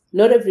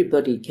Not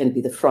everybody can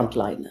be the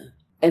frontliner.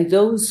 And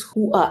those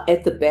who are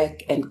at the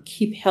back and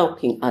keep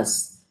helping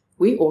us,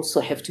 we also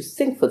have to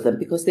think for them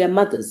because they're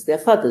mothers, they're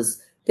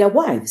fathers, they're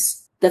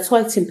wives. That's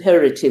why it's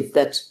imperative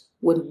that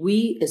when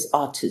we as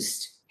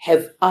artists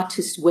have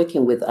artists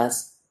working with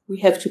us, we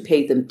have to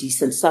pay them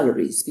decent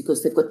salaries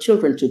because they've got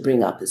children to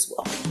bring up as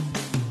well.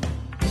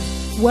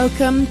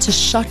 Welcome to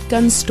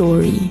Shotgun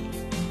Story,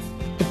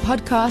 the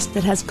podcast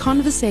that has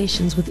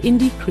conversations with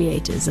indie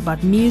creators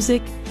about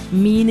music,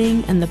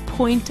 meaning, and the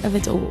point of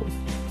it all,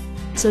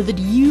 so that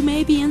you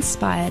may be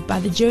inspired by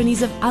the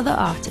journeys of other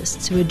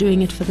artists who are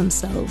doing it for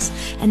themselves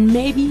and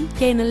maybe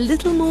gain a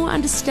little more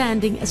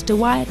understanding as to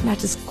why it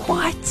matters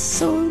quite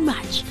so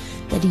much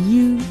that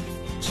you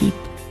keep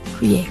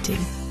creating.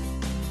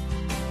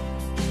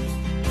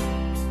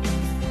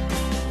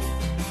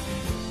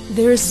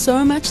 There is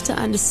so much to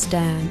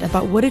understand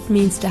about what it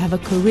means to have a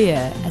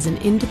career as an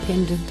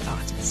independent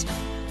artist.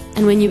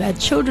 And when you add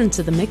children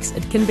to the mix,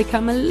 it can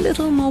become a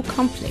little more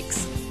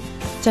complex.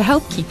 To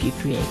help keep you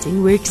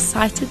creating, we're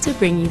excited to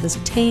bring you this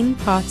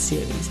 10-part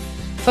series,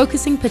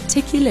 focusing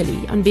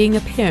particularly on being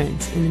a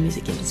parent in the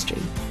music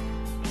industry.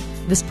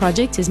 This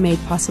project is made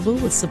possible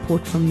with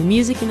support from the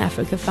Music in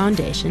Africa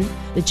Foundation,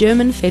 the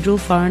German Federal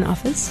Foreign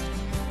Office,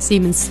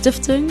 Siemens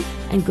Stiftung,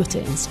 and Goethe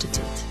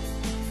Institute.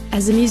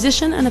 As a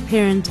musician and a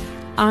parent,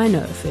 I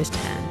know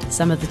firsthand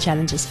some of the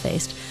challenges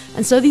faced,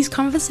 and so these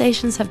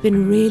conversations have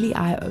been really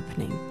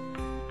eye-opening.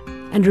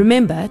 And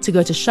remember to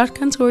go to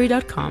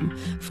shotgunstory.com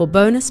for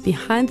bonus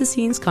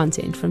behind-the-scenes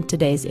content from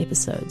today's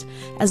episode,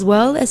 as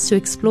well as to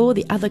explore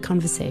the other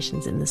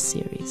conversations in this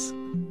series.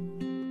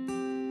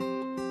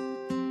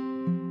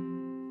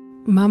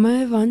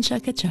 Mama Yvonne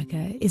Chaka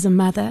Chaka is a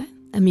mother,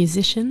 a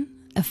musician,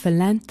 a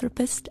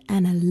philanthropist,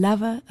 and a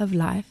lover of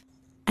life.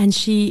 And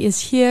she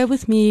is here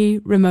with me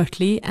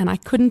remotely, and I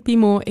couldn't be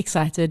more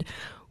excited.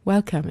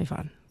 Welcome,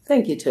 Yvonne.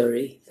 Thank you,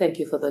 Tori. Thank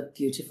you for that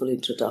beautiful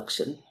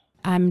introduction.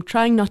 I'm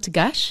trying not to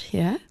gush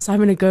here, so I'm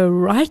going to go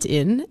right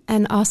in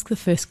and ask the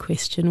first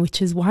question, which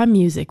is, why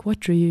music? What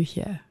drew you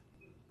here?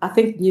 I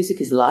think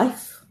music is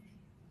life.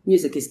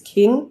 Music is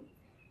king.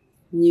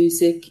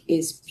 Music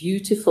is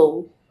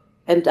beautiful.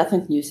 And I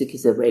think music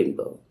is a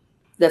rainbow.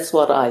 That's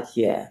what I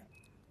hear.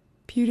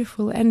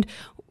 Beautiful. And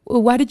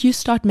why did you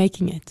start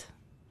making it?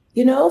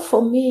 You know,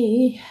 for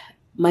me,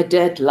 my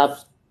dad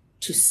loved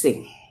to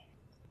sing.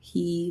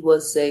 He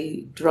was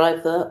a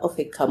driver of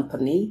a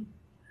company,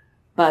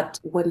 but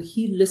when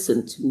he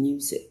listened to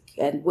music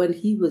and when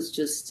he was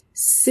just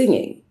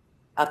singing,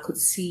 I could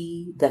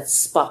see that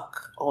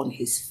spark on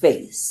his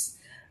face.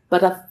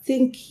 But I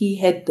think he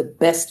had the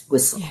best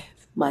whistle. Yes.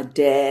 My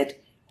dad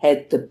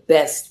had the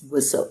best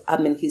whistle. I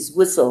mean, his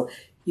whistle,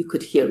 you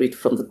could hear it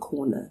from the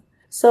corner.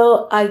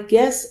 So I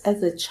guess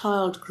as a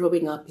child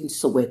growing up in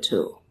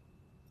Soweto,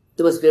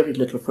 there was very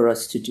little for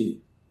us to do.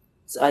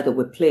 It's either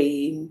we're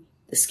playing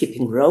the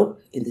skipping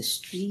rope in the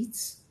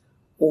streets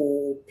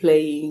or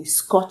playing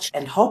scotch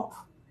and hop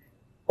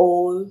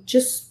or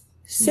just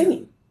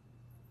singing.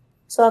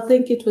 So I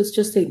think it was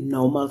just a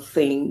normal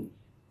thing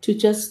to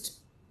just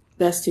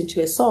burst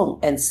into a song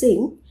and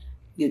sing.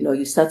 You know,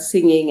 you start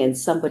singing and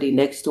somebody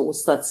next door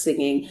starts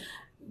singing.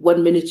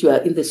 1 minute you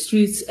are in the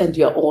streets and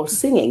you're all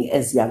singing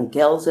as young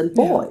girls and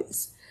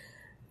boys. Yeah.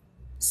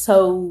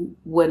 So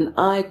when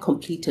I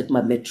completed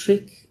my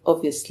matric,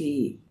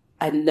 obviously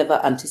I never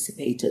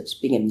anticipated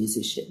being a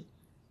musician.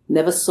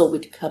 Never saw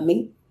it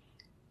coming.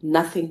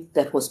 Nothing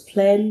that was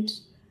planned.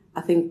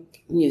 I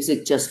think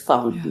music just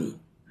found me.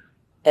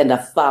 And I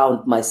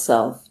found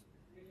myself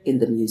in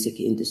the music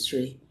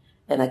industry.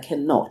 And I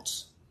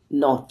cannot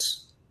not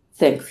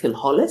thank Phil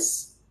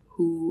Hollis,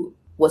 who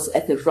was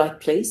at the right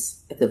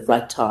place at the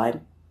right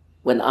time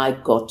when I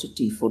got to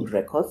Defund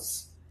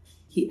Records.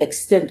 He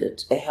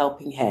extended a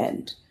helping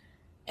hand,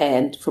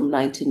 and from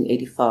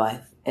 1985,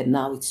 and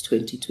now it's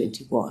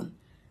 2021,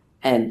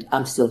 and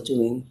I'm still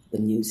doing the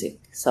music,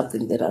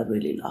 something that I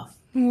really love.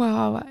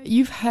 Wow,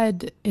 you've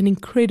had an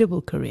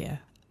incredible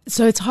career.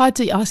 So it's hard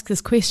to ask this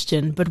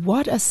question, but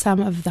what are some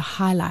of the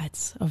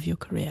highlights of your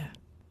career?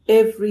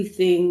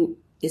 Everything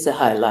is a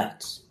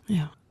highlight.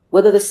 Yeah.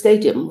 Whether the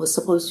stadium was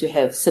supposed to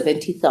have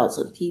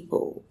 70,000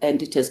 people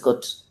and it has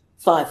got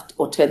 5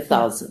 or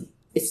 10,000,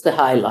 it's the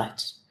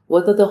highlight.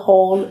 Whether the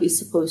hall is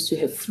supposed to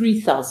have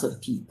 3,000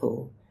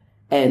 people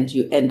and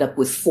you end up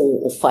with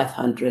 400 or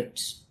 500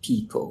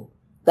 people,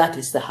 that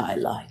is the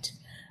highlight.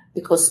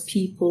 Because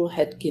people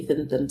had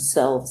given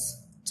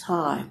themselves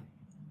time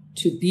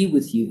to be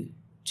with you,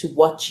 to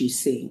watch you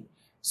sing.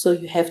 So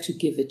you have to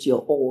give it your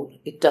all.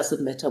 It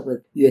doesn't matter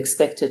whether you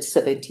expected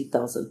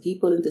 70,000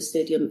 people in the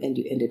stadium and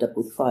you ended up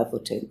with 5 or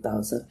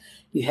 10,000.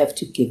 You have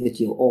to give it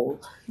your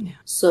all. Yeah.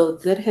 So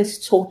that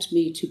has taught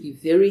me to be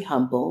very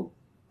humble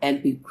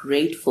and be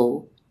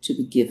grateful to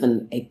be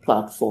given a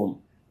platform,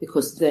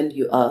 because then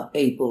you are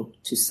able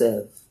to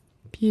serve.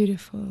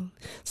 Beautiful.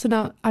 So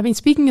now, I mean,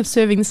 speaking of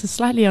serving, this is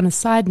slightly on a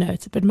side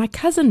note, but my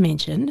cousin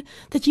mentioned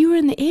that you were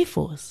in the Air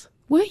Force.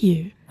 Were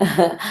you?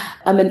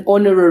 I'm an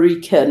honorary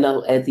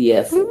colonel at the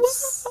Air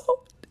Force.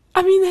 Wow.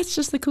 I mean, that's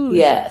just the coolest.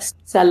 Yes.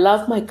 So I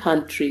love my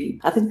country.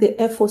 I think the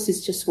Air Force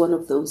is just one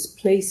of those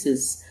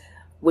places.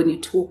 When you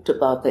talked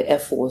about the Air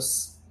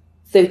Force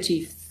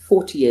 30,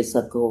 40 years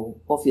ago,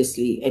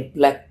 obviously a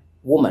black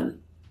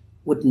woman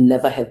would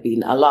never have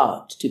been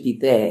allowed to be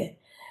there.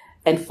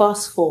 And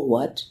fast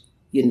forward,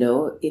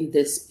 in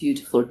this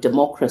beautiful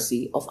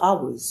democracy of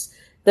ours,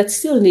 that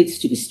still needs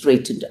to be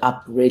straightened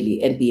up,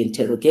 really, and be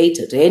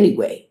interrogated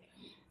anyway.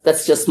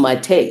 That's just my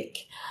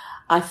take.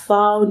 I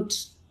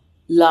found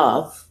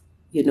love,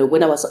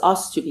 when I was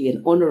asked to be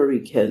an honorary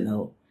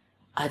colonel,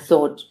 I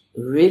thought,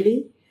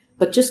 really?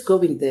 But just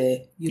going there,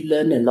 you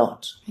learn a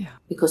lot. Yeah.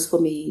 Because for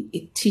me,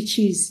 it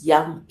teaches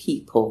young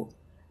people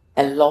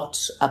a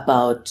lot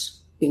about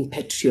being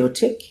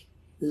patriotic,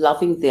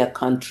 loving their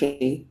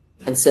country,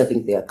 and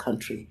serving their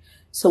country.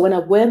 So when I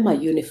wear my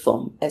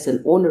uniform as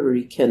an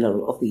honorary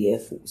colonel of the Air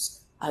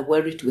Force, I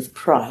wear it with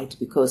pride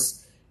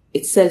because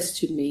it says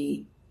to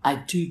me, I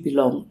do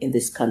belong in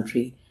this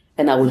country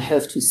and I will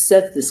have to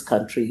serve this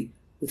country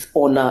with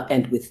honor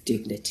and with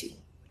dignity.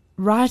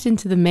 Right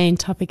into the main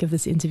topic of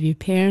this interview,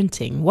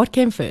 parenting. What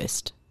came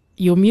first,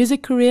 your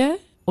music career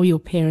or your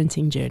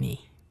parenting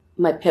journey?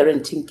 My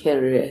parenting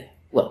career,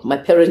 my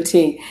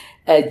parenting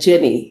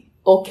journey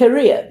or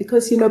career,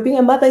 because, being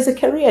a mother is a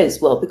career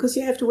as well, because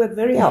you have to work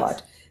very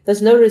hard.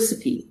 There's no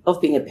recipe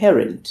of being a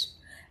parent,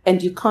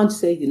 and you can't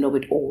say you know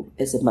it all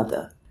as a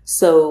mother.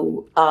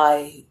 So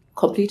I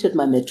completed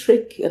my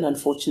matric, and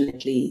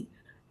unfortunately,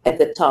 at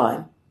the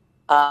time,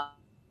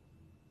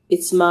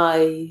 it's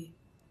my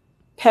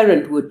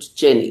parenthood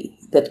journey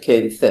that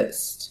came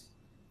first,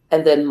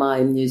 and then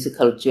my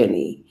musical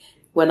journey.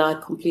 When I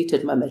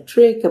completed my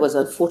matric, I was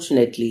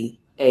unfortunately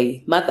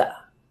a mother.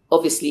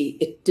 Obviously,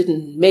 it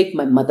didn't make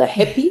my mother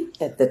happy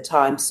at the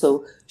time,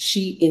 so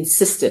she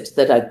insisted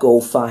that I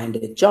go find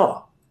a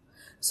job.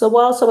 So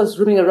whilst I was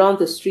roaming around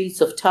the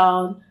streets of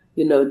town,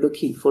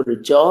 looking for a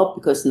job,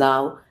 because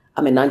now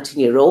I'm a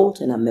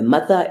 19-year-old and I'm a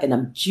mother and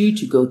I'm due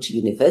to go to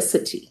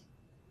university,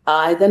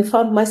 I then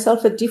found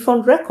myself at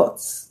Defon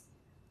Records.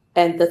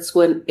 And that's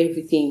when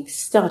everything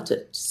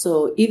started.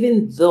 So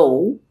even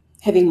though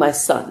having my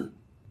son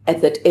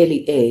at that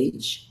early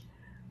age,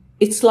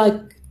 it's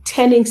like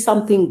turning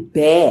something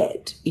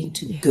bad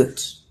into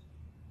good.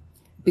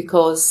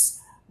 Because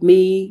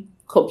me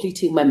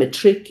completing my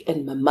matric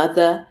and my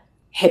mother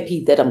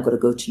happy that I'm going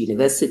to go to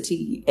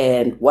university,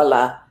 and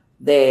voila,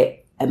 there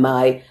am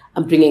I.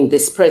 I'm bringing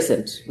this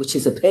present, which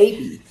is a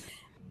baby.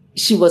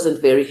 She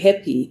wasn't very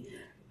happy.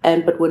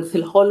 But when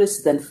Phil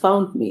Hollis then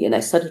found me and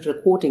I started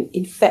recording,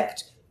 in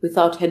fact,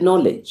 without her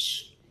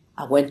knowledge,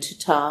 I went to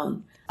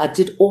town. I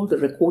did all the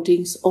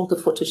recordings, all the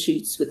photo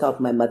shoots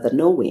without my mother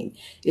knowing.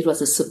 It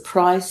was a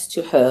surprise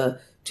to her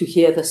to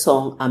hear the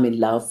song, I'm in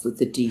Love with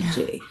the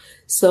DJ.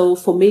 So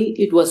for me,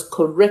 it was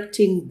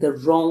correcting the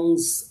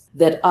wrongs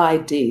that I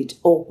did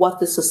or what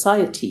the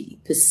society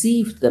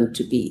perceived them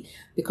to be.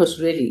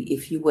 Because really,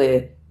 if you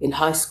were in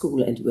high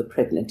school and you were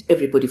pregnant,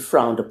 everybody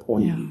frowned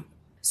upon you.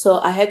 So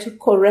I had to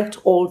correct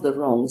all the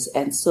wrongs.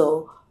 And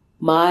so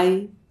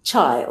my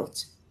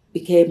child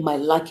became my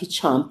lucky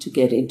charm to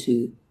get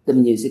into the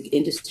music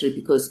industry,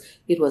 because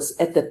it was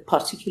at that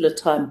particular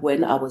time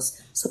when I was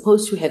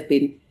supposed to have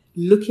been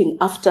looking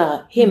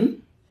after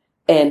him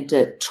and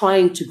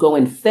trying to go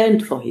and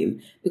fend for him,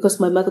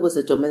 because my mother was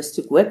a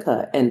domestic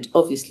worker and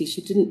obviously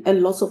she didn't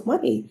earn lots of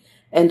money.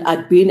 And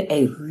I'd been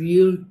a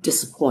real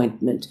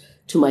disappointment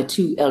to my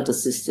two elder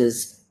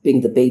sisters, being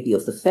the baby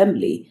of the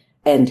family,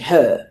 and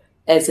her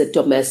as a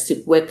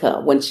domestic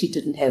worker when she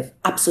didn't have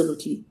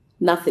absolutely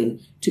nothing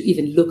to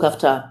even look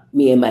after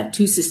me and my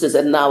two sisters.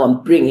 And now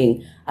I'm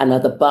bringing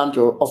another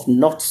bundle of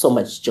not so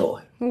much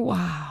joy.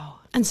 Wow.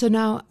 And so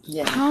now,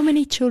 how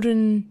many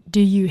children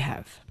do you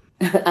have?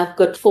 I've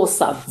got 4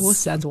 sons. 4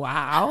 sons,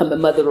 wow. I'm a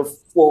mother of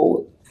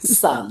 4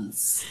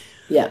 sons.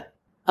 Yeah,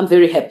 I'm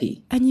very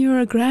happy. And you're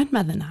a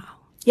grandmother now?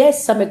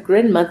 Yes, I'm a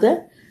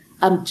grandmother.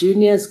 I'm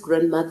Junior's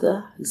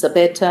grandmother,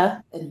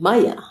 Zabetta and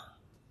Maya.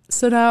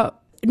 So now,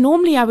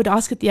 normally I would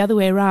ask it the other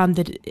way around,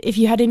 that if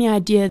you had any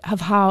idea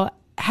of how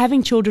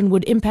having children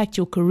would impact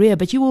your career,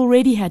 but you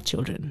already had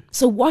children.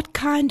 So what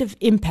kind of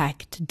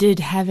impact did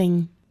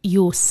having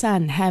your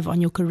son have on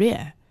your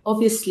career?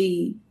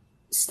 Obviously,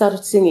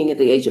 started singing at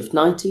the age of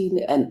 19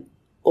 and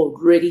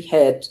already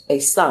had a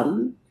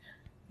son.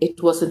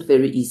 It wasn't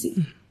very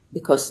easy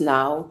because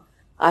now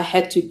I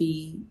had to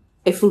be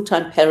a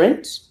full-time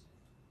parent,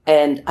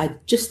 and I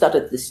just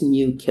started this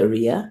new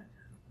career,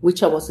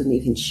 which I wasn't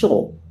even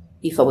sure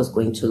if I was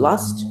going to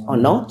last or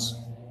not.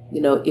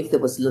 If there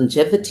was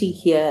longevity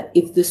here,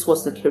 if this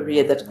was the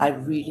career that I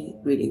really,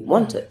 really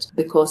wanted,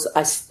 because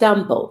I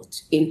stumbled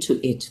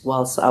into it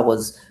whilst I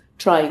was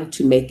trying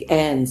to make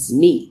ends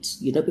meet,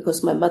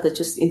 because my mother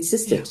just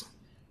insisted,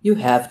 you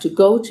have to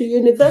go to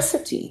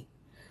university.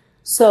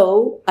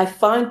 So I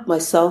find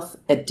myself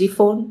at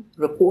Defon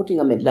recording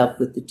I'm in Love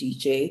with the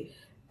DJ,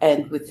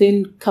 and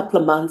within a couple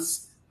of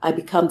months, I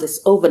become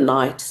this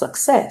overnight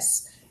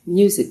success.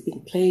 Music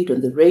being played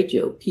on the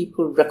radio,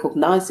 people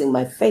recognizing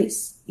my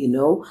face,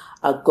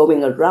 are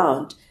going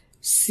around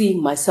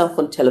seeing myself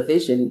on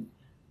television,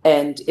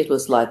 and it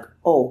was like,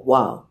 oh,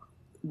 wow,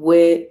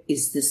 where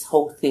is this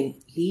whole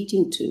thing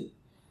leading to?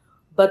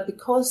 But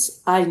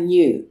because I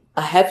knew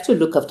I had to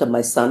look after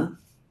my son,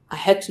 I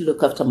had to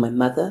look after my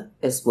mother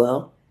as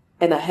well,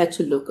 and I had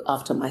to look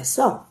after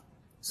myself.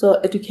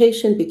 So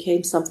education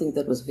became something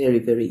that was very,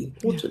 very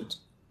important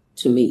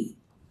to me.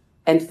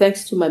 And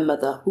thanks to my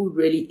mother, who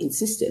really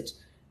insisted.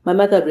 My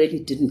mother really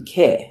didn't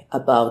care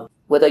about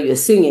whether you're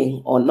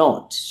singing or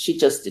not. She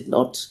just did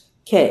not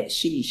care.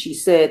 She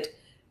said,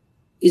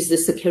 is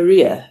this a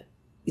career?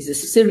 Is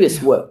this a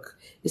serious work?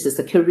 Is this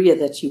a career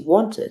that you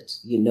wanted,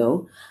 you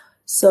know?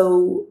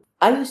 So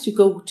I used to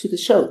go to the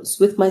shows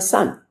with my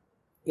son.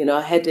 You know,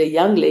 I had a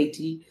young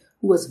lady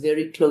who was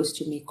very close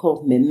to me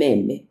called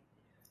Mememe,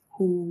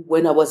 who,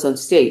 when I was on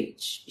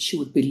stage, she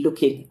would be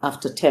looking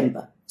after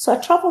Temba. So I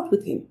traveled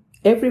with him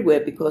everywhere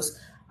because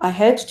I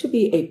had to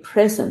be a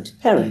present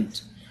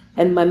parent.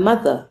 And my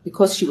mother,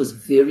 because she was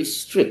very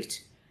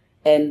strict,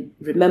 and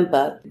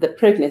remember, the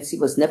pregnancy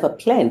was never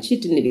planned. She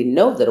didn't even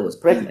know that I was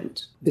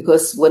pregnant.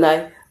 Because when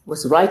I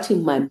was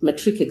writing my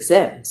matric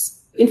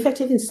exams, in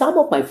fact, even some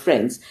of my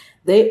friends,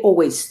 they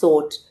always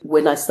thought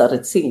when I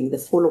started singing the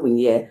following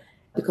year,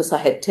 because I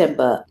had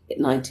Temba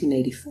in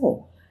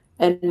 1984.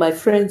 And my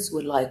friends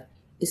were like,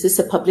 is this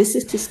a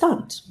publicity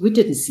stunt? We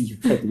didn't see you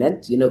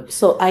pregnant, you know.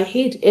 So I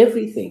hid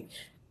everything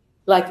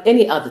like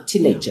any other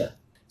teenager.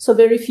 So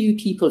very few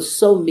people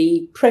saw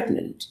me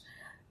pregnant.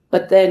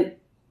 But then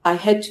I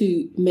had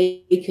to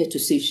make a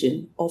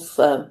decision of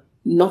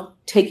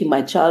not taking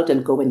my child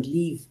and go and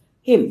leave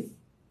him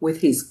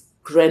with his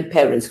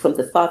grandparents from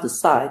the father's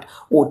side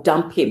or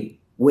dump him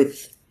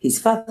with his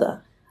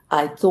father.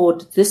 I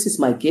thought, this is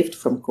my gift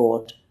from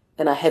God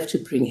and I have to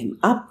bring him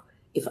up.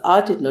 If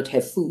I did not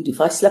have food, if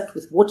I slept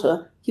with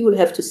water, he will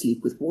have to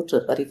sleep with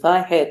water. But if I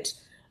had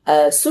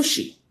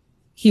sushi,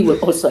 he will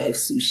also have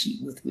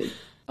sushi with me.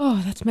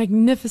 Oh, that's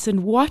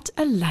magnificent. What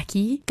a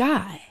lucky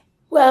guy.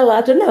 Well,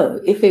 I don't know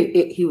if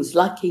he was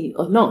lucky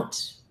or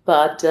not.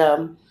 But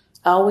I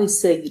always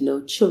say, you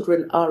know,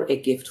 children are a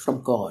gift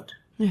from God.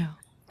 Yeah.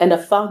 And I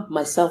found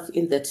myself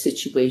in that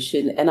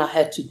situation and I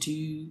had to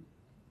do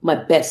my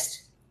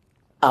best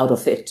out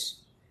of it.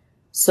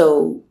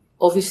 So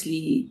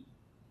obviously,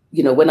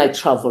 you know, when I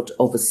traveled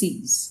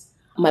overseas,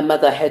 my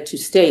mother had to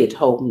stay at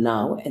home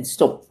now and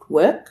stop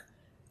work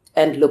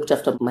and looked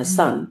after my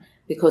son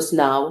because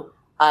now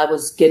I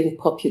was getting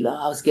popular.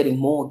 I was getting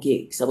more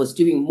gigs. I was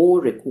doing more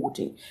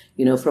recording,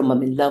 you know, from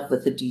I'm in love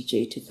with the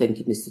DJ to thank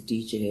you, Mr.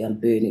 DJ, I'm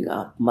burning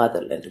up,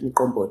 Motherland,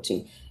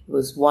 Mkomboting. It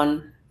was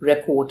one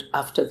record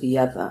after the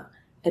other.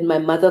 And my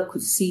mother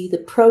could see the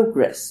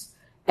progress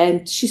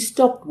and she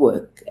stopped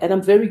work. And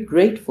I'm very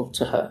grateful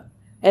to her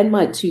and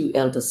my two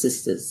elder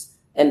sisters.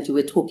 And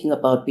we're talking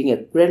about being a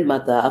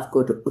grandmother. I've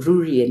got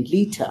Ruri and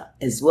Lita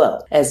as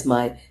well as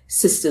my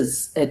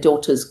sister's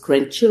daughter's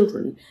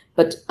grandchildren.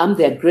 But I'm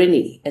their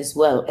granny as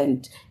well.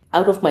 And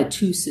out of my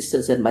two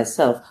sisters and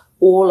myself,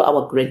 all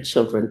our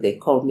grandchildren, they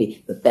call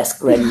me the best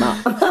grandma.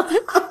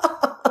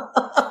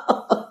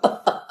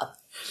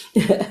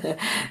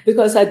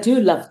 Because I do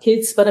love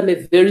kids, but I'm a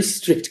very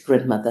strict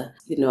grandmother.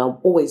 You know, I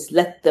always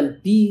let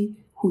them be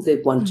who they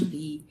want to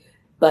be.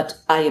 But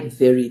I am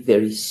very,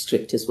 very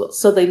strict as well.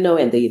 So they know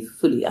and they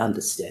fully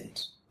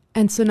understand.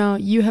 And so now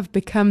you have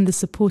become the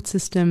support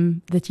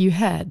system that you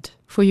had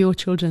for your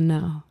children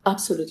now.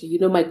 Absolutely. You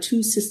know, my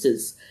two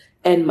sisters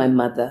and my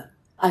mother,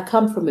 I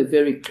come from a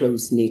very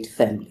close-knit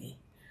family.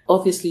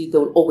 Obviously,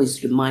 they'll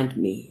always remind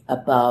me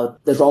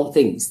about the wrong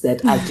things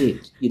that I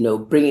did, you know,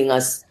 bringing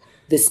us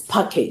this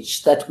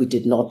package that we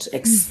did not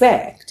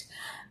expect.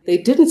 They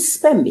didn't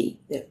spare me.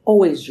 They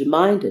always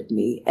reminded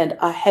me, and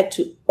I had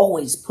to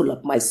always pull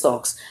up my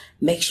socks,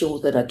 make sure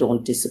that I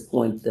don't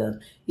disappoint them.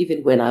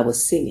 Even when I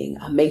was singing,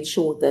 I made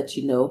sure that,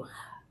 you know,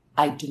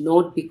 I do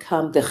not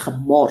become the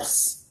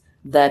chamors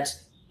that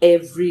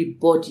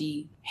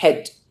everybody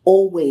had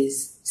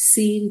always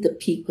seen the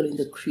people in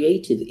the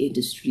creative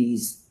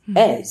industries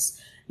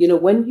as. You know,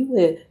 when you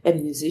were a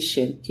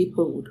musician,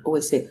 people would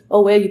always say,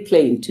 oh, where are you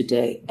playing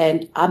today?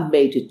 And I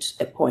made it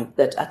a point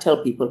that I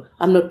tell people,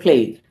 I'm not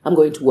playing, I'm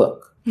going to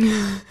work.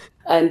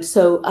 And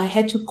so I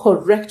had to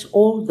correct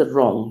all the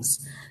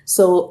wrongs.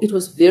 So it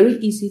was very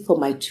easy for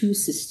my two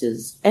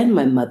sisters and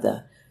my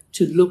mother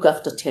to look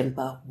after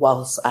Temba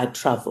whilst I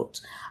traveled.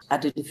 I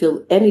didn't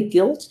feel any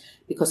guilt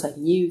because I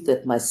knew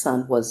that my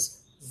son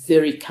was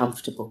very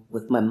comfortable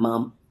with my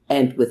mom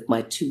and with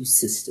my two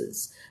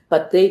sisters.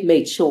 But they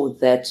made sure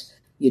that,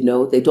 you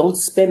know, they don't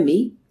spare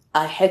me.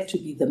 I had to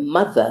be the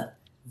mother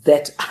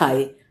that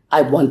I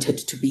wanted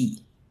to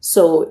be.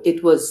 So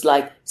it was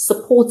like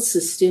support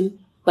system,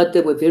 but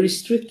they were very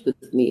strict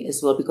with me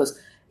as well because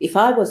if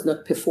I was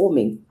not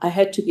performing, I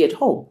had to be at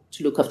home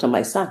to look after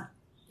my son.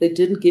 They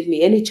didn't give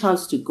me any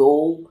chance to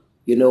go,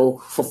 you know,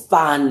 for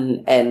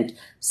fun. And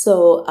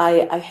so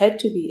I had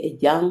to be a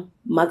young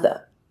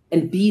mother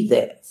and be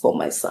there for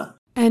my son.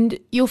 And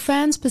your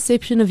fans'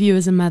 perception of you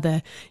as a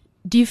mother,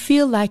 do you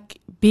feel like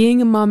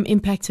being a mom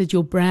impacted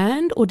your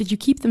brand, or did you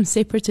keep them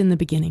separate in the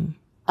beginning?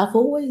 I've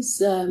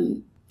always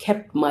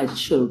kept my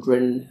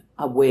children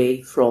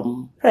away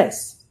from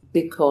press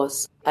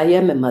because I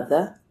am a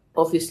mother.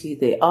 Obviously,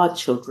 they are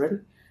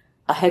children.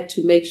 I had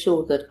to make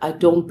sure that I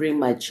don't bring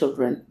my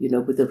children,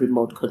 with a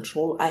remote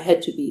control. I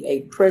had to be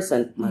a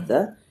present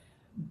mother.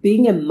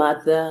 Being a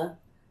mother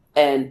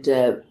and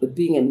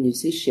being a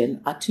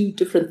musician are two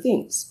different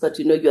things, but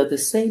you're the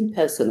same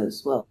person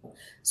as well.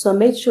 So I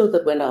made sure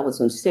that when I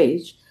was on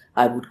stage,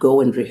 I would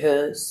go and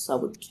rehearse. I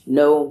would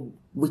know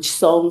which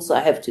songs I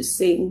have to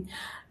sing.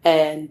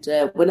 And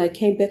when I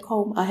came back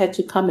home, I had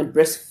to come and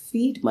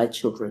breastfeed my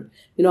children.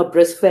 I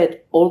breastfed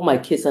all my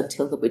kids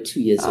until they were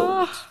 2 years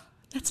old.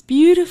 That's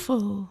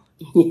beautiful.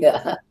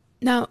 Yeah.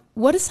 Now,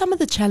 what are some of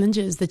the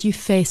challenges that you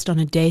faced on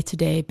a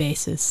day-to-day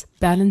basis,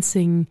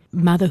 balancing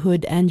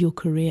motherhood and your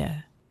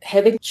career?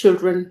 Having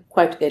children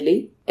quite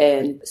early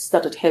and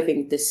started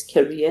having this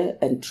career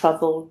and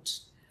traveled,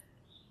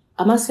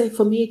 I must say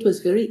for me it was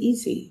very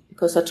easy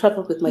because I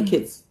traveled with my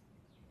kids.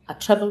 I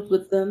traveled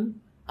with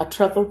them. I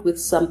traveled with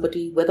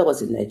somebody, whether I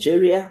was in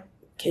Nigeria,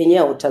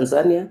 Kenya or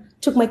Tanzania,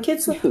 took my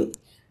kids with me.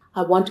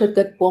 I wanted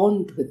that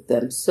bond with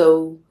them.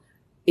 So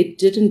it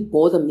didn't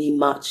bother me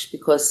much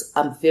because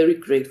I'm very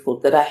grateful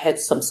that I had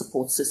some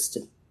support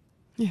system.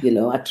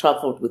 Yeah. I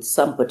traveled with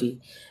somebody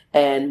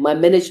and my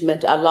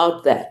management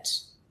allowed that.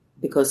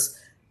 Because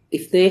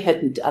if they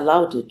hadn't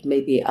allowed it,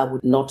 maybe I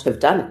would not have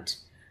done it.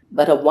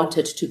 But I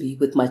wanted to be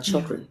with my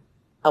children. Yeah.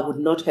 I would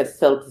not have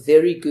felt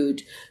very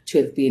good to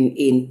have been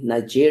in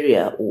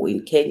Nigeria or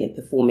in Kenya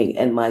performing,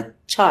 and my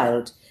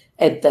child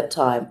at that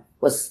time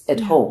was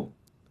at home.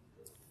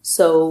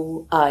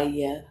 So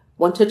I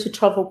wanted to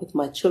travel with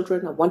my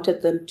children. I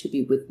wanted them to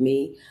be with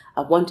me.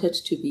 I wanted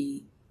to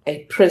be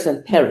a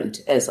present parent,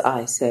 as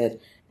I said.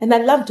 And I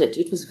loved it.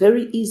 It was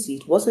very easy.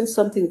 It wasn't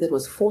something that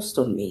was forced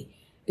on me.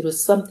 It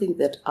was something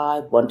that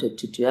I wanted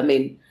to do. I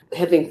mean,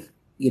 having,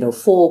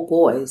 4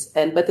 boys,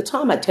 and by the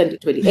time I turned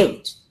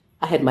 28,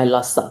 I had my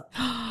last son.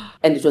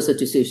 And it was a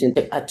decision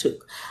that I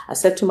took. I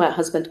said to my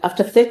husband,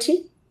 after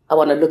 30, I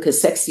want to look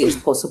as sexy as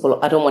possible.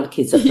 I don't want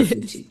kids after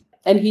 30.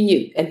 And he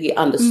knew, and he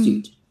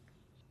understood.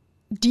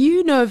 Do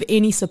you know of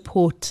any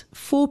support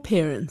for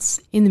parents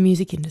in the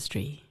music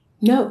industry?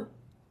 No.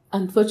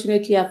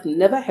 Unfortunately, I've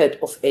never heard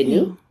of any.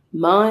 Yeah.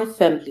 My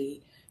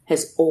family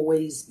has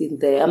always been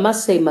there. I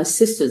must say my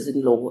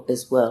sisters-in-law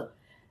as well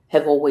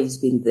have always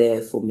been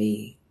there for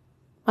me.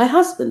 My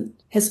husband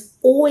has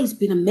always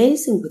been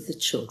amazing with the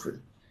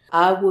children.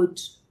 I would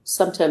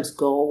sometimes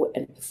go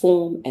and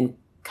perform and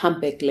come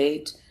back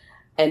late.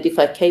 And if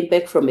I came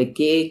back from a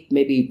gig,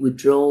 maybe we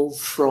drove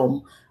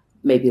from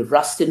maybe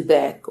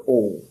Rustenburg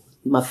or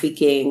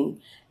Mafikeng,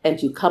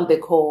 and you come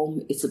back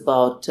home, it's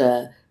about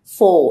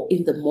 4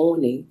 in the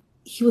morning.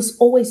 He was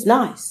always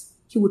nice.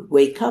 He would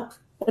wake up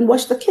and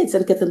watch the kids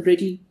and get them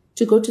ready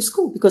to go to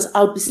school because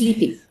I would be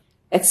sleeping.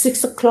 At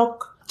 6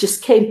 o'clock,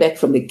 just came back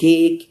from a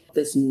gig.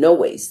 There's no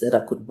ways that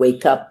I could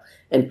wake up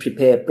and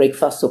prepare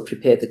breakfast or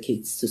prepare the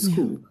kids to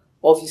school. Yeah.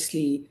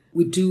 Obviously,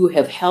 we do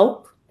have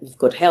help. We've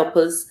got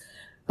helpers.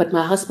 But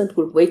my husband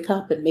will wake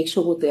up and make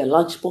sure their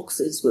lunch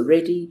boxes were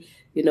ready,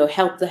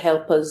 help the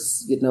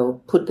helpers,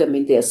 put them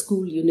in their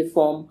school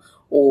uniform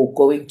or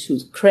going to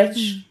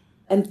crèche.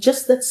 And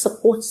just that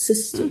support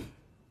system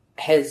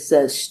has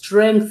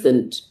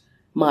strengthened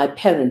my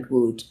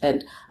parenthood,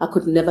 and I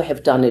could never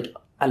have done it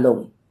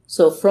alone.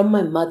 So from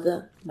my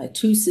mother, my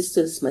 2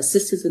 sisters, my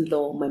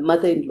sisters-in-law, my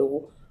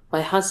mother-in-law,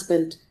 my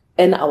husband,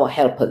 and our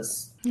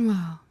helpers.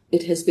 Wow.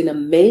 It has been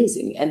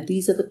amazing. And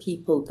these are the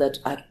people that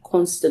I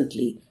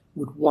constantly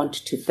would want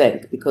to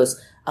thank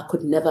because I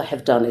could never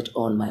have done it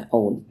on my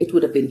own. It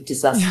would have been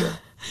disaster.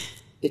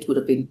 It would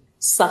have been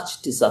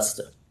such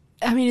disaster.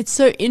 I mean, it's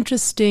so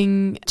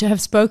interesting to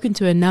have spoken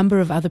to a number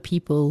of other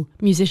people,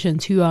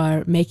 musicians who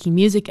are making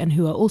music and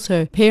who are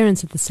also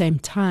parents at the same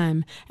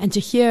time, and to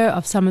hear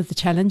of some of the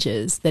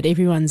challenges that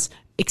everyone's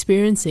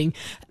experiencing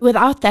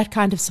without that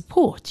kind of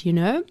support,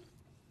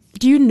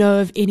 Do you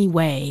know of any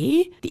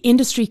way the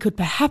industry could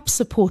perhaps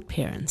support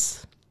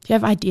parents? Do you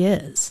have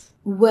ideas?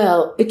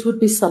 Well, it would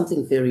be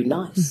something very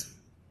nice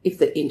if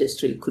the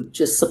industry could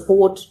just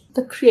support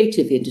the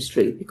creative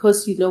industry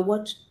because you know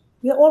what?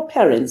 We are all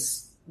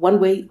parents. One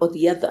way or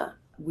the other.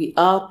 We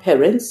are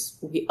parents,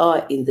 we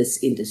are in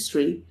this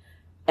industry,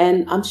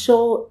 and I'm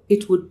sure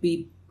it would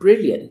be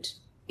brilliant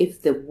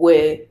if there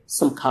were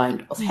some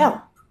kind of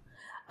help.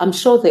 I'm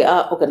sure there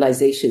are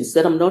organizations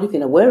that I'm not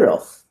even aware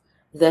of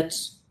that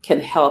can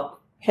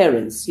help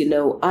parents.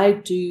 I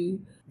do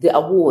the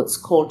awards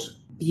called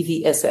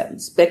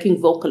BVSMs,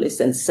 Backing Vocalists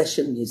and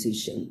Session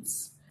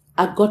Musicians.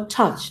 I got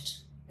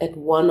touched at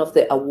one of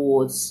the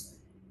awards.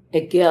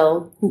 A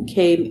girl who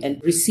came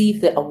and received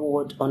the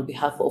award on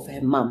behalf of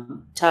her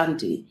mum,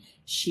 Tandy.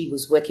 She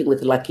was working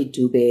with Lucky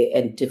Dube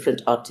and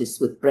different artists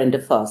with Brenda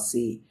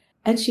Fassie.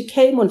 And she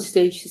came on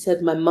stage. She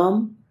said, my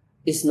mum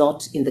is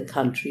not in the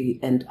country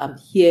and I'm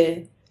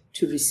here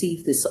to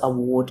receive this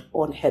award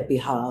on her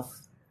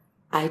behalf.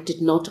 I did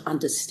not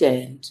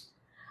understand.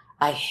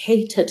 I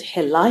hated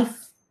her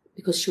life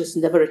because she was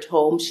never at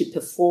home. She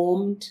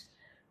performed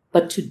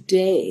But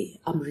today,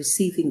 I'm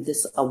receiving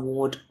this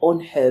award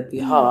on her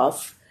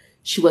behalf.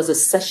 She was a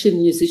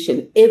session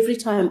musician. Every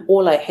time,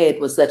 all I heard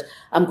was that,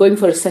 I'm going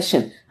for a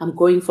session. I'm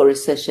going for a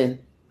session.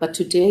 But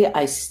today,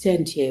 I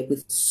stand here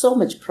with so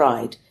much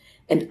pride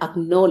and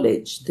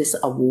acknowledge this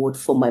award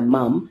for my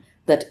mom,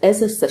 that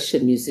as a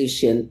session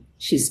musician,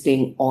 she's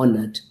being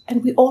honored.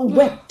 And we all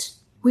wept.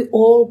 We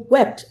all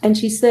wept. And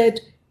she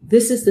said,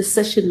 this is the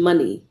session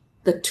money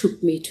that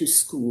took me to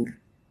school.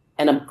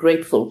 And I'm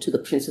grateful to the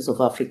Princess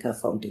of Africa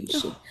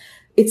Foundation.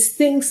 It's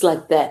things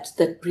like that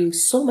that bring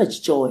so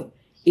much joy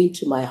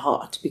into my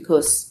heart,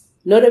 because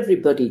not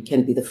everybody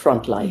can be the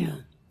frontliner. Yeah.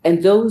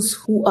 And those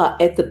who are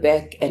at the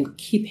back and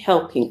keep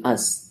helping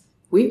us,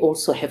 we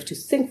also have to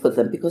think for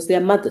them, because they're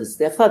mothers,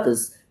 they're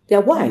fathers,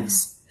 they're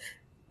wives. Yeah.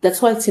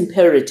 That's why it's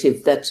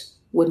imperative that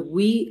when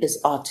we as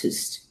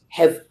artists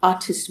have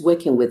artists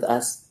working with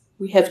us,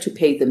 we have to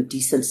pay them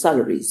decent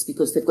salaries,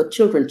 because they've got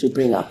children to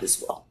bring up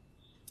as well.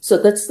 So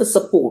that's the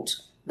support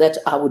that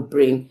I would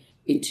bring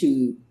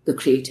into the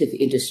creative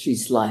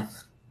industry's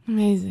life.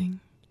 Amazing.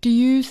 Do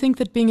you think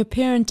that being a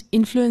parent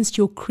influenced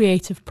your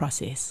creative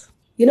process?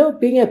 You know,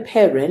 being a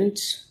parent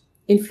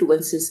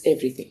influences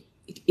everything.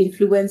 It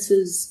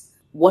influences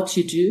what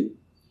you do,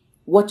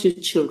 what your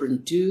children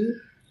do,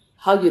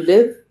 how you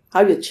live,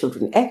 how your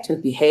children act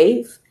and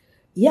behave.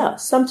 Yeah,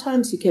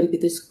 sometimes you can be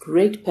this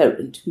great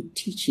parent who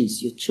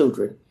teaches your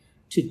children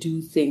to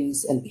do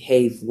things and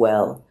behave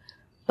well.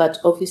 But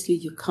obviously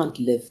you can't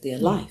live their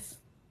life.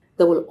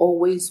 They will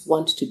always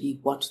want to be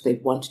what they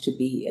want to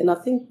be. And I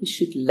think we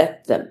should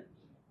let them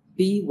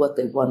be what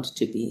they want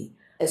to be.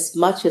 As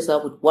much as I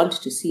would want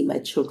to see my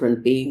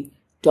children being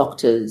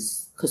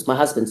doctors, because my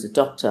husband's a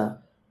doctor,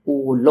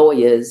 or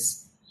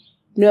lawyers.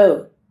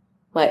 No,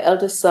 my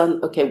eldest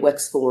son,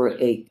 works for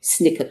a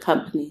sneaker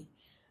company.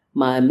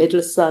 My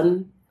middle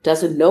son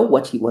doesn't know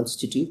what he wants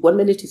to do. 1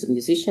 minute he's a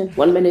musician,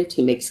 1 minute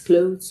he makes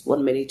clothes,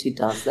 1 minute he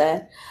does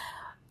that.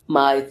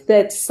 My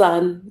third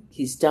son,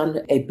 he's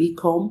done a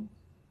BCom,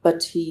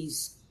 but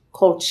he's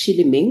called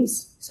Shilly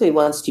Mings, so he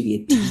wants to be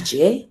a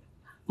DJ.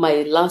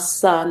 My last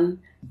son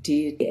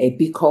did a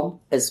BCom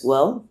as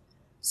well.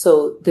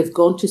 So they've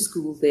gone to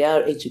school, they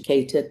are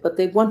educated, but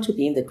they want to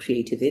be in the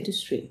creative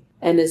industry.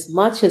 And as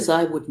much as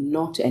I would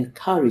not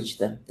encourage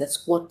them,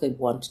 that's what they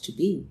want to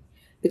be.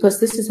 Because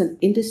this is an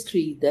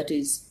industry that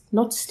is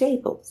not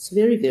stable. It's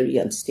very, very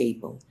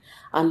unstable.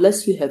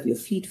 Unless you have your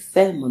feet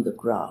firm on the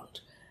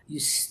ground, you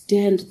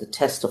stand the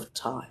test of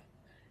time.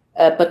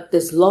 But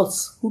there's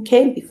lots who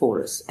came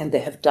before us, and they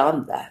have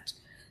done that.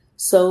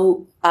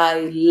 So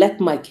I let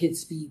my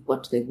kids be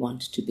what they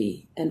want to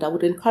be, and I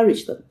would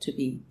encourage them to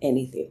be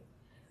anything.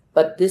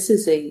 But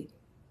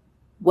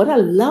what I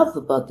love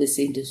about this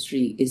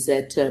industry is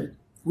that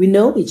we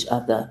know each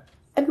other,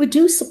 and we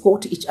do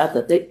support each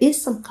other. There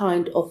is some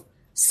kind of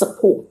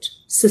support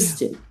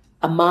system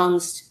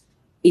amongst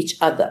each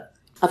other.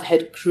 I've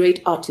had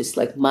great artists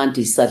like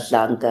Mandi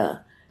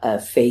Sadlanga,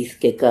 Faith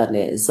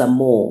Kekane,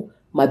 Zamo,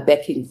 my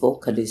backing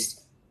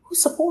vocalist, who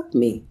support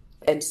me.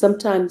 And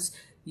sometimes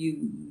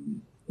you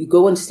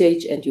go on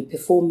stage and you're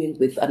performing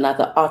with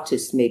another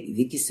artist, maybe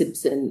Vicky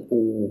Simpson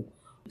or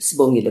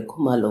Sibongile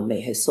Khumalo,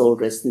 may her soul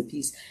rest in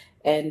peace.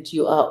 And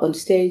you are on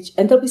stage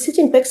and they'll be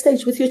sitting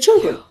backstage with your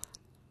children.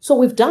 So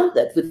we've done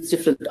that with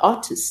different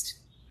artists.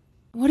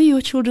 What do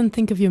your children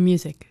think of your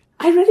music?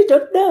 I really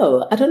don't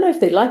know. I don't know if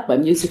they like my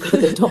music or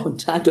they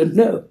don't. I don't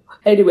know.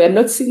 Anyway, I'm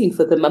not singing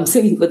for them. I'm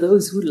singing for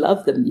those who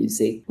love the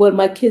music. Well,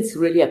 my kids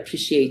really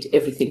appreciate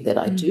everything that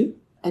I do.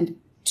 And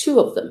two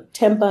of them,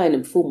 Temba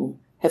and Mfumu,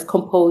 have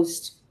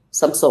composed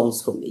some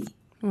songs for me.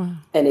 Wow.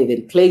 And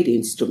even played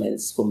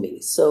instruments for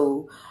me.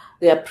 So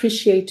they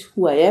appreciate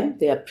who I am.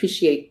 They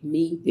appreciate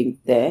me being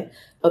there.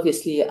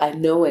 Obviously, I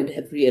know and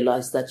have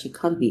realized that you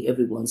can't be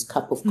everyone's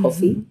cup of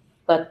coffee. Mm-hmm.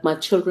 But my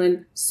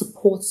children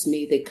supports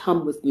me. They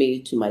come with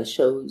me to my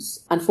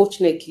shows.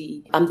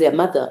 Unfortunately, I'm their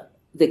mother.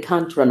 They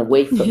can't run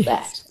away from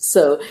that.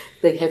 So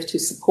they have to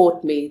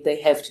support me.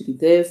 They have to be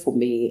there for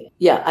me.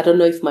 Yeah, I don't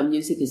know if my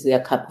music is their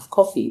cup of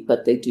coffee,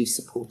 but they do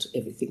support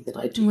everything that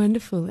I do.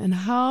 Wonderful. And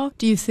how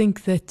do you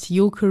think that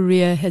your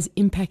career has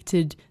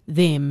impacted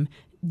them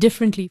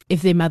differently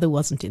if their mother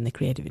wasn't in the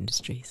creative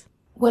industries?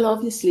 Well,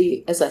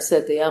 obviously, as I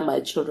said, they are my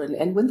children.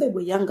 And when they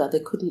were younger, they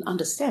couldn't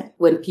understand.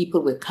 When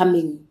people were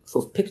coming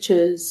for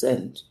pictures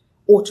and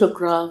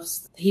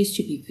autographs, they used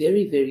to be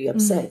very, very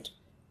upset.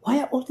 Why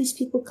are all these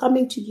people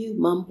coming to you,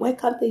 Mom? Why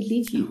can't they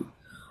leave you?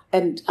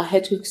 And I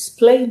had to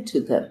explain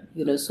to them,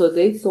 so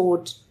they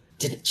thought,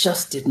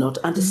 did not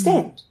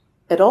understand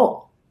at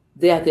all.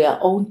 They are their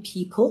own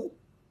people.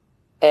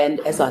 And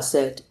as I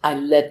said, I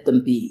let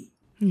them be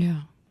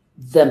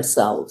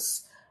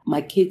themselves.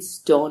 My kids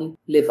don't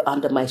live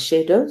under my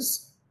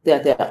shadows. They're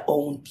their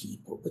own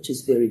people, which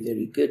is very,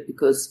 very good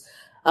because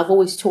I've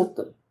always taught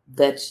them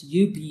that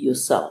you be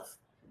yourself.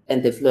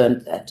 And they've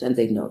learned that and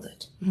they know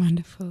that.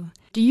 Wonderful.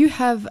 Do you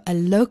have a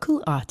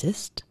local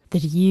artist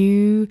that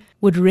you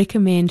would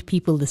recommend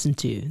people listen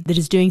to that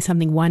is doing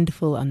something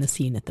wonderful on the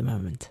scene at the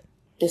moment?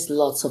 There's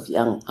lots of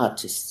young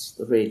artists,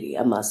 really,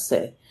 I must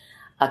say.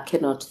 I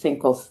cannot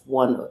think of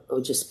one or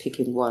just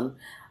picking one.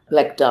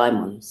 Black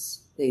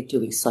Diamonds, they're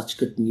doing such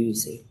good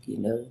music,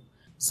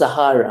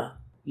 Zahara,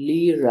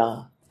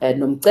 Lyra,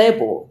 and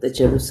Nomcebo, the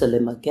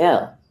Jerusalem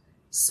girl.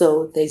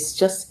 So there's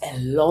just a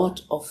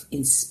lot of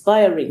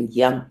inspiring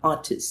young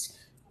artists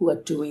who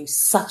are doing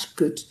such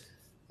good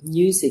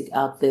music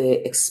out there,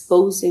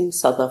 exposing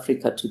South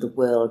Africa to the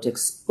world,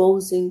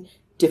 exposing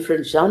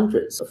different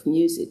genres of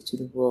music to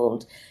the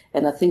world.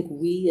 And I think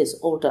we as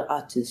older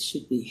artists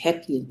should be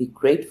happy and be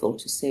grateful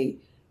to say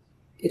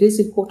it is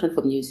important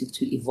for music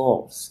to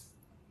evolve.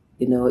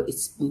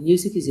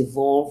 Music is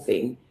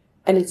evolving,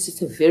 and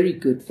it's a very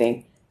good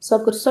thing. So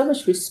I've got so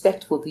much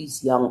respect for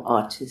these young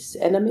artists.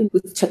 And I mean,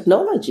 with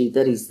technology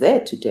that is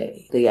there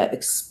today, they are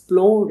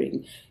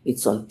exploring.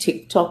 It's on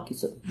TikTok,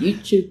 it's on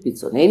YouTube,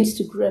 it's on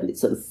Instagram,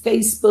 it's on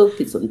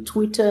Facebook, it's on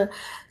Twitter.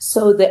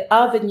 So the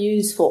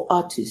avenues for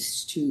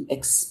artists to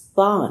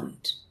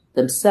expand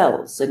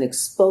themselves and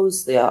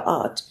expose their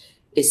art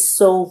is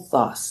so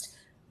vast.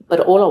 But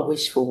all I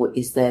wish for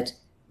is that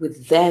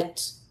with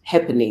that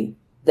happening,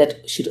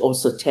 that should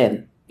also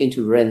turn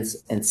into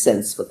rands and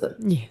cents for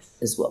them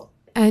as well.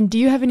 And do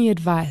you have any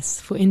advice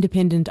for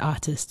independent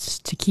artists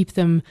to keep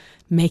them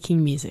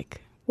making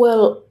music?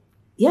 Well,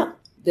 yeah.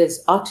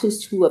 There's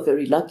artists who are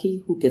very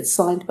lucky who get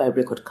signed by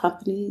record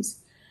companies.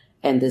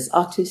 And there's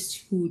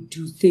artists who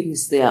do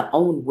things their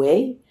own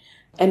way.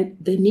 And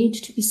they need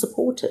to be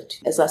supported.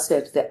 As I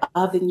said, the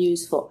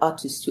avenues for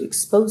artists to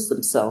expose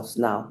themselves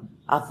now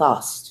are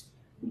vast.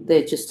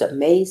 They're just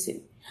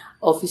amazing.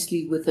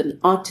 Obviously, with an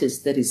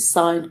artist that is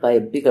signed by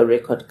a bigger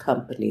record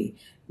company,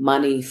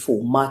 money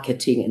for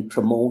marketing and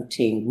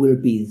promoting will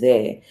be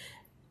there.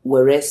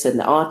 Whereas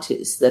an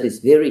artist that is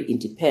very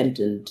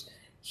independent,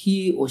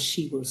 he or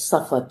she will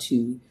suffer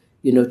to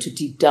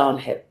deep down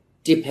her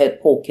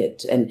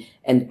pocket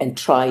and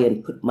try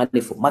and put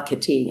money for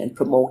marketing and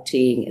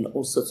promoting and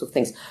all sorts of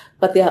things.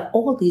 But there are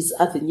all these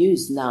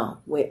avenues now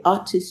where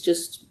artists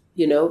just,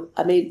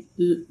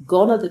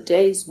 gone are the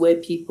days where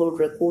people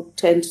record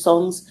 10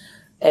 songs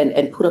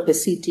and put up a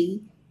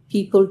CD.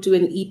 People do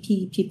an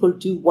EP, people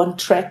do one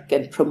track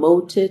and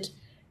promote it.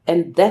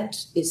 And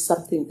that is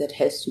something that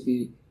has to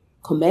be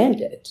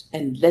commended.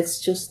 And let's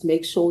just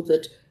make sure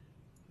that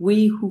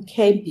we who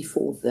came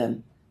before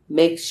them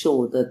make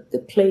sure that the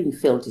playing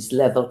field is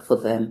leveled for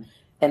them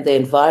and the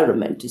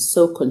environment is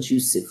so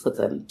conducive for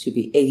them to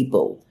be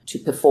able to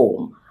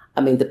perform.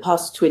 I mean, the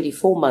past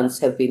 24 months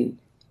have been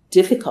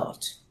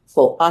difficult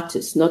for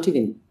artists, not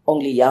even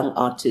only young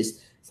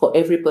artists, for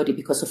everybody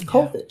because of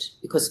COVID,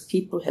 because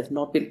people have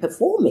not been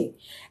performing.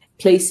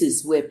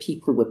 Places where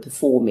people were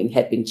performing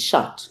had been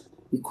shut.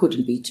 We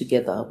couldn't be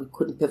together. We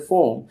couldn't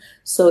perform.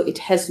 So it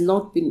has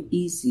not been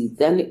easy.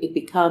 Then it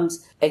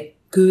becomes a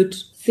good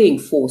thing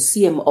for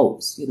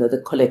CMOs,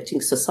 the collecting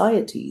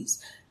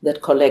societies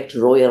that collect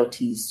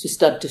royalties to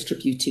start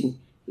distributing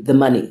the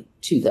money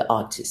to the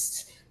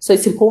artists. So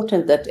it's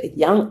important that a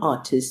young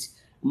artist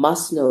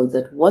must know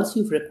that once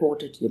you've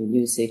recorded your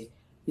music,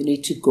 you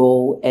need to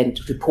go and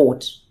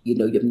report,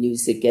 your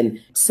music and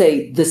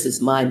say, this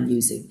is my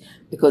music,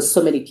 because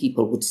so many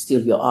people would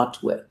steal your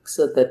artwork.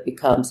 So that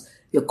becomes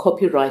your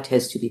copyright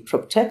has to be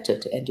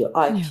protected and your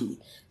IP. Yeah.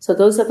 So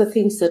those are the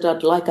things that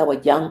I'd like our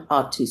young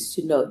artists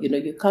to know.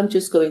 You can't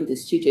just go in the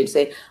studio and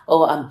say,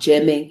 oh, I'm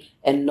jamming,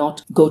 and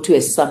not go to a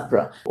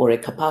Sampra or a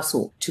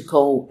Capasso to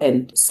go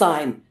and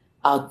sign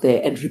out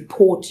there and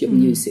report your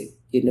music,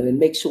 and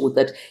make sure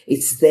that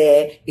it's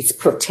there, it's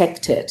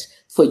protected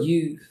for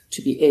you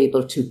to be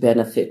able to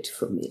benefit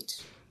from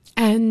it.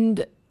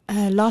 And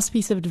last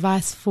piece of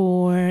advice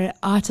for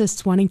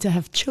artists wanting to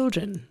have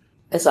children.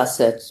 As I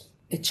said,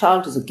 a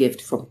child is a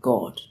gift from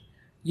God.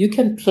 You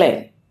can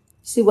plan.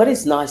 See, what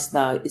is nice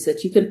now is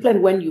that you can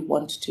plan when you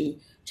want to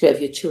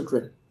have your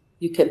children.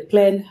 You can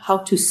plan how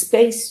to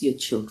space your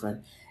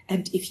children.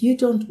 And if you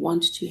don't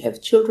want to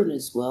have children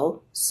as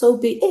well, so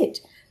be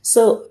it.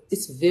 So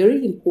it's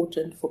very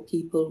important for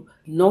people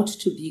not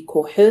to be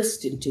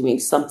coerced in doing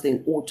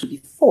something or to be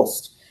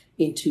forced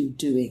into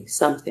doing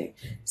something.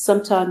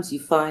 Sometimes you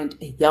find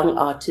a young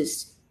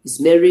artist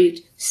is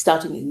married,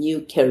 starting a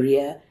new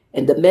career,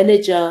 and the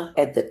manager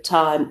at the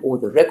time or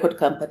the record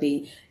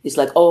company is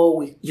like,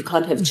 oh, you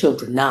can't have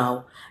children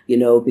now,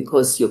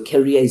 because your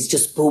career is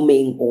just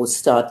booming or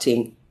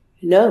starting.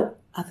 No,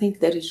 I think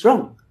that is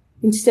wrong.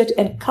 Instead,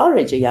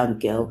 encourage a young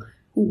girl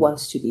who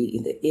wants to be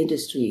in the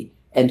industry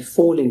and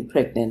falling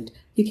pregnant.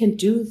 You can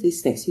do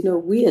these things.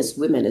 We as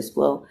women as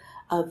well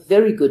are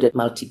very good at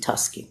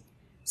multitasking.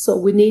 So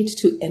we need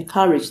to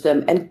encourage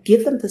them and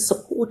give them the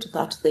support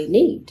that they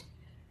need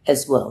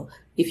as well.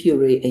 If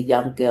you're a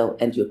young girl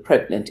and you're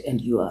pregnant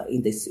and you are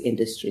in this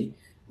industry,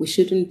 we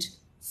shouldn't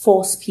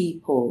force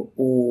people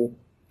or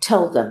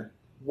tell them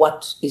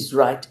what is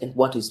right and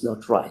what is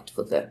not right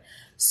for them.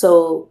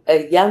 So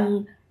a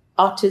young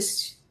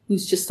artist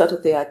who's just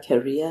started their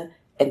career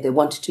and they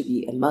want to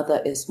be a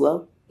mother as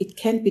well, it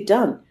can be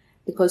done,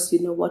 because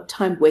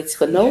time waits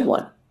for no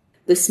one.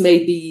 This may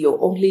be your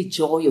only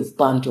joy of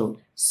bundle.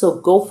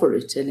 So go for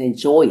it and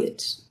enjoy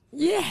it.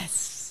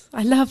 Yes.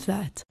 I love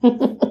that.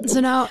 So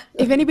now,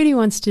 if anybody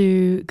wants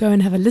to go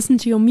and have a listen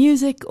to your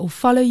music or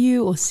follow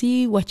you or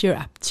see what you're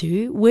up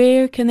to,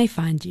 where can they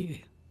find you?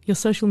 Your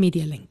social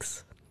media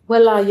links.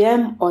 Well, I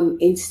am on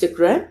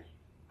Instagram.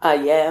 I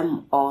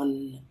am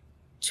on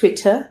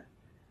Twitter.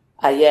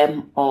 I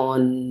am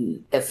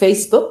on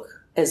Facebook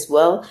as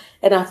well.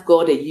 And I've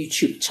got a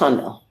YouTube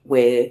channel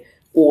where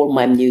all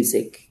my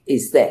music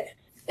is there.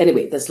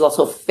 Anyway, there's lots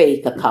of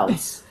fake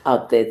accounts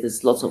out there.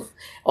 There's lots of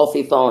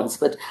Yvonne's,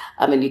 but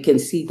I mean, you can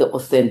see the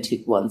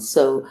authentic ones.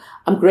 So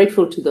I'm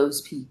grateful to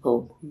those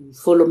people who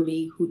follow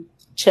me, who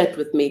chat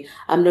with me.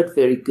 I'm not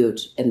very good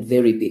and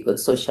very big on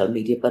social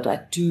media, but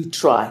I do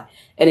try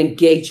and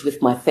engage with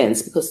my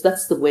fans, because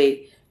that's the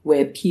way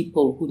where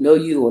people who know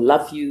you or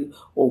love you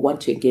or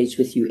want to engage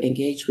with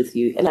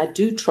you. And I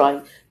do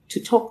try to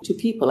talk to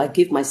people. I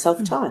give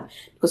myself time,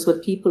 because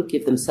when people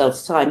give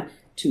themselves time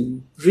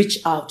to reach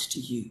out to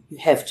you, you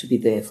have to be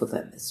there for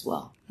them as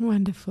well.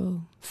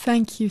 Wonderful.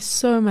 Thank you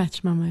so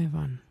much, Mama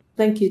Yvonne.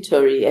 Thank you,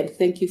 Tori, and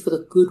thank you for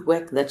the good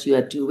work that you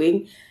are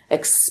doing,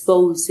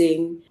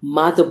 exposing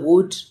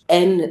motherhood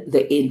and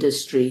the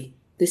industry.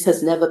 This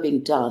has never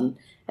been done,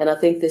 and I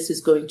think this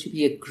is going to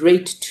be a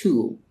great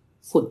tool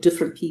for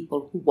different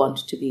people who want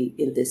to be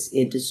in this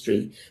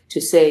industry,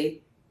 to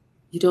say,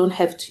 you don't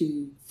have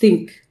to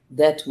think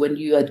that when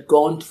you had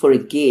gone for a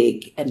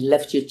gig and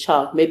left your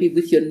child, maybe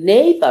with your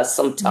neighbor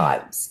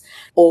sometimes,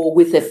 or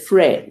with a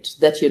friend,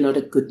 that you're not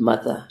a good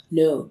mother.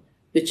 No,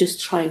 you're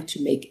just trying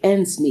to make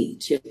ends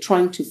meet. You're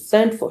trying to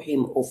fend for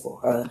him or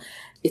for her.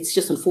 It's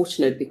just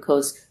unfortunate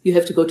because you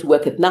have to go to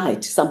work at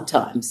night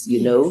sometimes,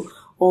 you know,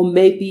 or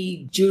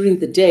maybe during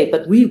the day,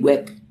 but we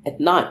work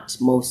at night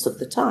most of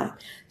the time.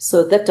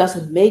 So that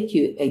doesn't make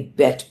you a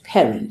bad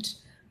parent,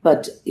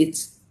 but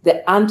it's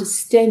the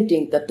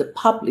understanding that the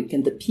public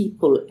and the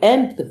people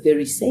and the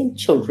very same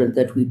children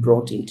that we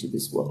brought into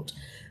this world,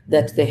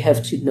 that they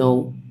have to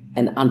know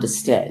and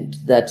understand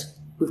that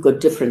we've got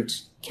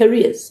different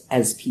careers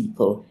as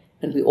people,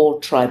 and we all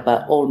try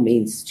by all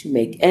means to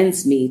make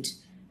ends meet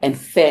and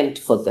fend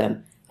for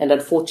them. And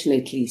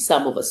unfortunately,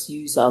 some of us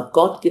use our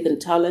God-given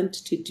talent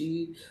to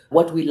do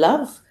what we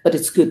love, but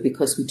it's good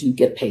because we do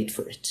get paid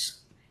for it.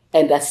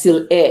 And I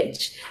still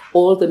urge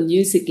all the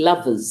music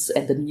lovers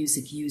and the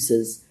music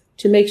users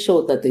to make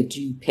sure that they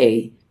do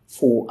pay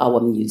for our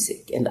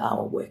music and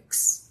our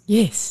works.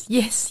 Yes,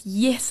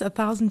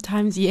 1,000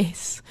 times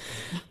yes.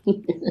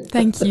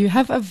 Thank you.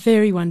 Have a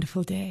very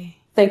wonderful day.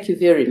 Thank you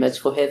very much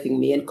for having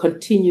me, and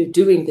continue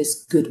doing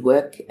this good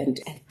work and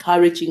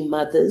encouraging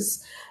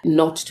mothers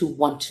not to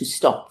want to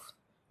stop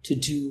to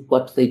do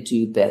what they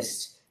do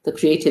best. The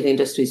creative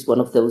industry is one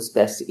of those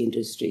best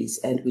industries,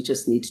 and we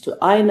just need to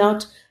iron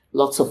out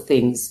lots of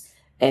things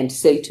and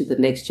say to the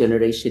next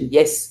generation,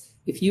 yes,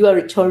 if you are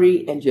a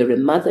Tori and you're a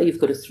mother, you've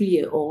got a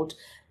 3-year-old,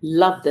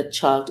 love that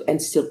child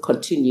and still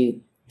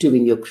continue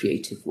doing your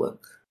creative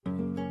work.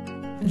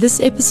 This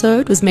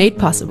episode was made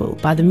possible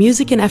by the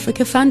Music in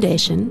Africa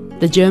Foundation,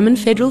 the German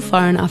Federal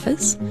Foreign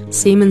Office,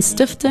 Siemens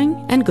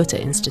Stiftung, and Goethe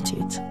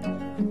Institute.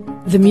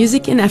 The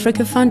Music in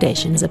Africa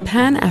Foundation is a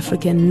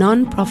Pan-African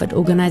non-profit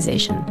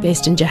organization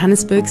based in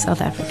Johannesburg,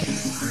 South Africa,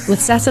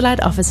 with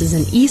satellite offices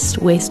in East,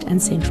 West,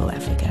 and Central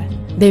Africa.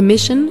 Their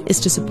mission is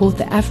to support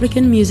the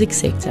African music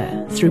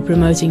sector through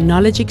promoting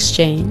knowledge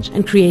exchange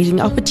and creating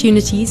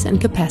opportunities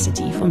and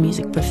capacity for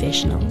music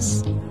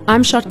professionals.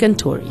 I'm Shotgun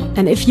Tori,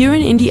 and if you're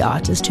an indie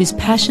artist whose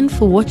passion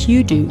for what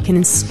you do can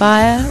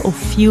inspire or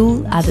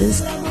fuel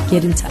others,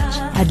 get in touch.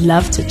 I'd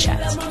love to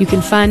chat. You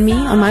can find me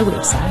on my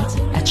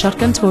website at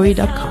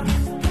shotguntori.com.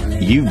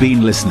 You've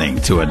been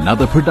listening to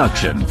another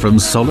production from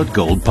Solid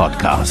Gold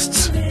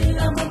Podcasts.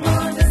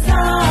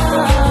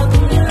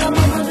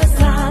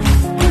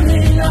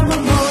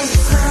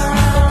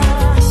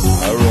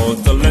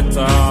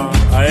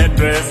 I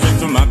addressed it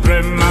to my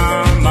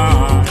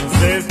grandmama.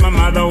 Says my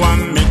mother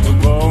want me to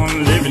go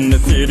and live in the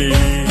city.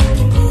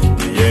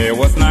 The year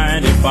was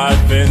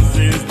 95, and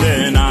since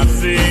then I've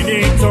seen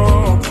it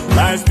all.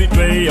 Lies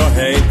betray your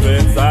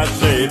hatreds are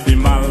shaping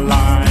my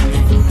life.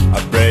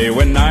 I pray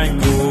when I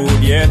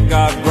could, yet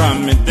God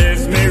grant me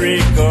this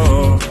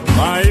miracle.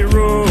 My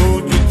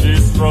road, which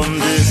is from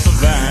the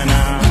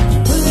savannah.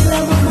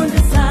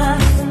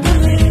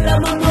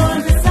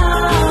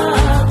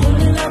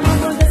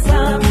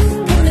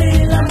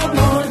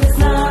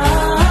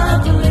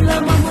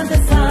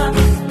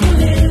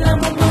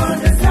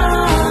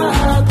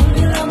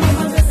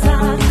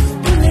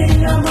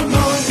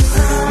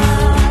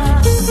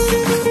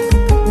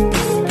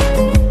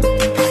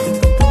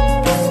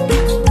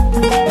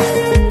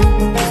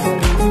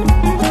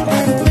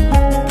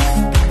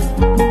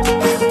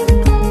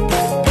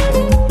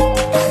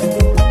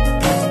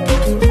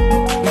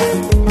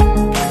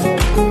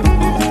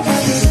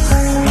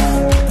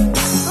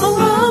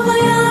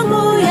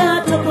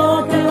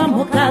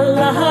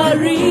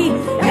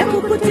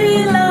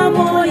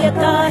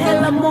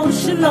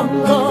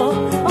 Longo